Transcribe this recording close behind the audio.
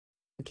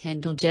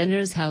Kendall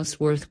Jenner's house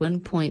worth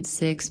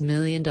 $1.6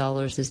 million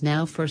is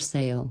now for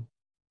sale.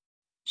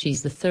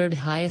 She's the third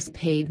highest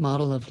paid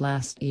model of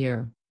last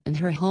year, and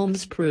her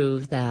homes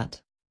prove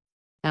that.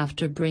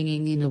 After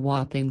bringing in a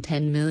whopping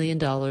 $10 million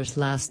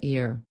last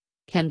year,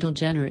 Kendall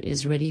Jenner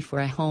is ready for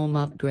a home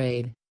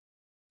upgrade.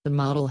 The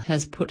model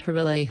has put her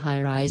LA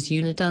high-rise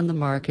unit on the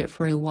market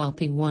for a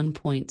whopping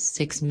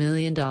 $1.6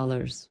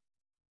 million.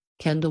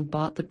 Kendall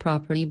bought the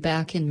property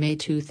back in May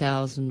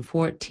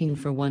 2014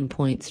 for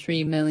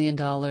 $1.3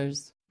 million,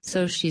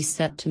 so she's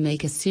set to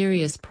make a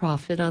serious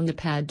profit on the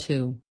pad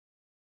too.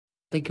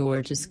 The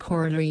gorgeous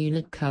corner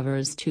unit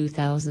covers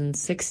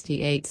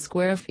 2,068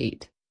 square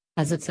feet,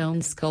 has its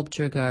own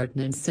sculpture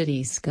garden and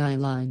city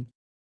skyline,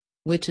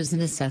 which is a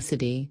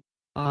necessity.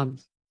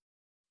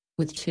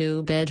 With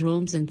 2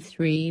 bedrooms and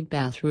 3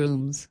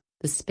 bathrooms,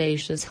 the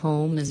spacious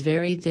home is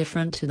very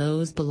different to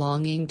those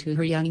belonging to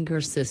her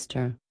younger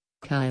sister,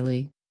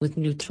 Kylie, with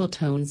neutral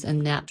tones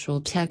and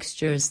natural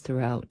textures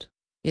throughout.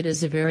 It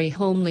is a very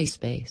homely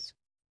space.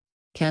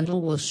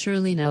 Kendall will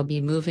surely now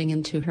be moving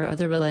into her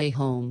other LA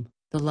home,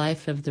 the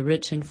life of the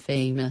rich and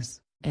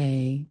famous,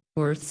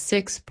 worth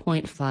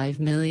 $6.5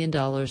 million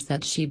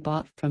that she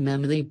bought from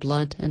Emily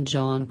Blunt and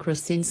John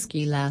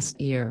Krasinski last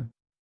year.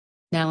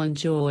 Now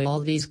enjoy all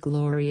these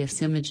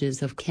glorious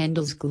images of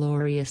Kendall's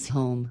glorious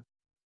home.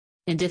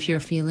 And if you're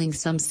feeling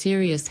some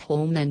serious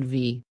home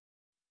envy,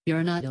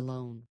 you're not alone.